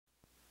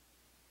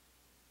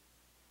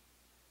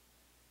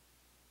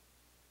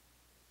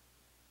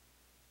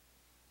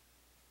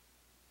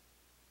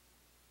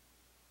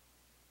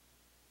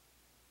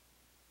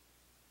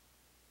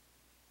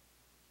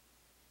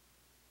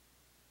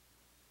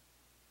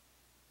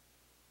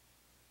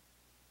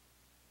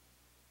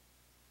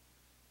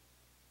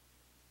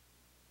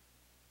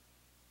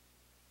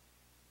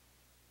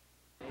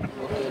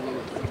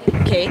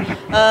Okay.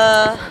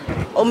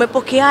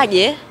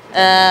 Umepokeaje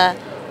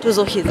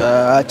tuzo hizo?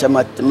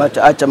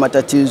 Acha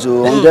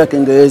matatizo. Ongea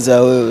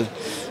Kiingereza wewe.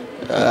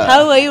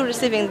 How are you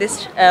receiving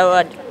this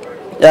award?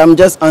 Yeah, I'm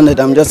just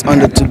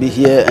honored to be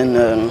here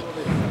and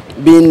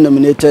being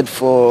nominated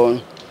for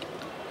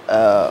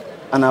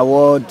an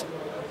award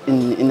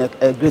in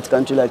a great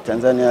country like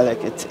Tanzania.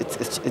 Like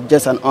it's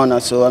just an honor,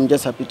 so I'm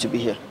just happy to be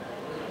here.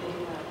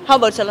 How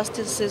about your last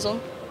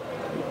season?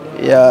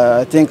 Yeah,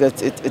 I think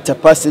it's a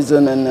past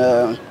season,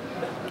 and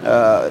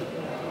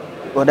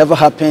whatever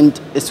happened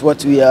is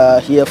what we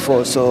are here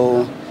for.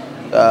 So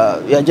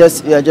we are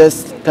just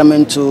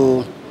coming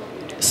to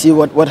see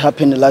what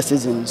happened last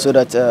season, so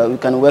that we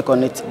can work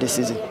on it this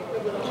season.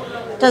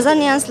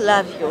 Tanzanians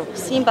love you.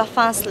 Simba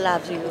fans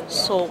love you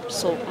so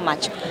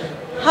much.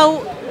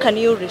 How can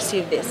you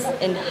receive this,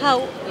 and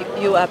how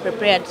you are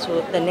prepared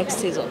to the next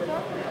season?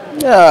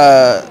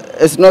 Yeah,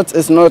 it's not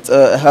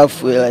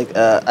halfway. Like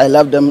I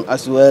love them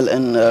as well,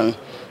 and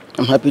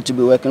I'm happy to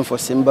be working for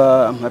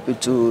Simba. I'm happy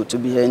to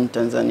be here in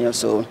Tanzania.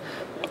 So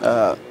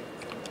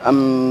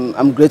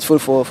I'm grateful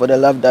for the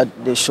love that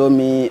they show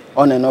me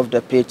on and off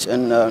the pitch,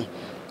 and I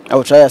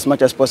will try as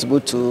much as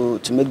possible to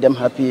make them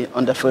happy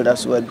on the field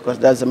as well, because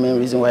that's the main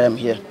reason why I'm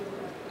here.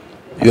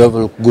 You have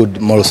a good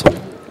Morrison.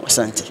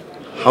 Asante.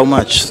 How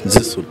much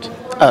this suit?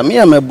 Me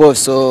and my boss,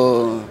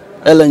 so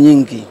hela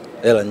nyingi.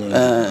 Hela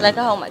nyingi. Like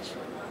how much?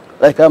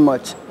 Like how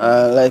much?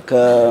 Like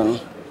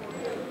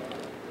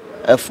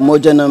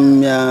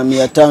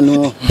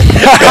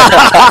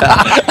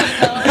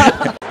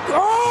 1500.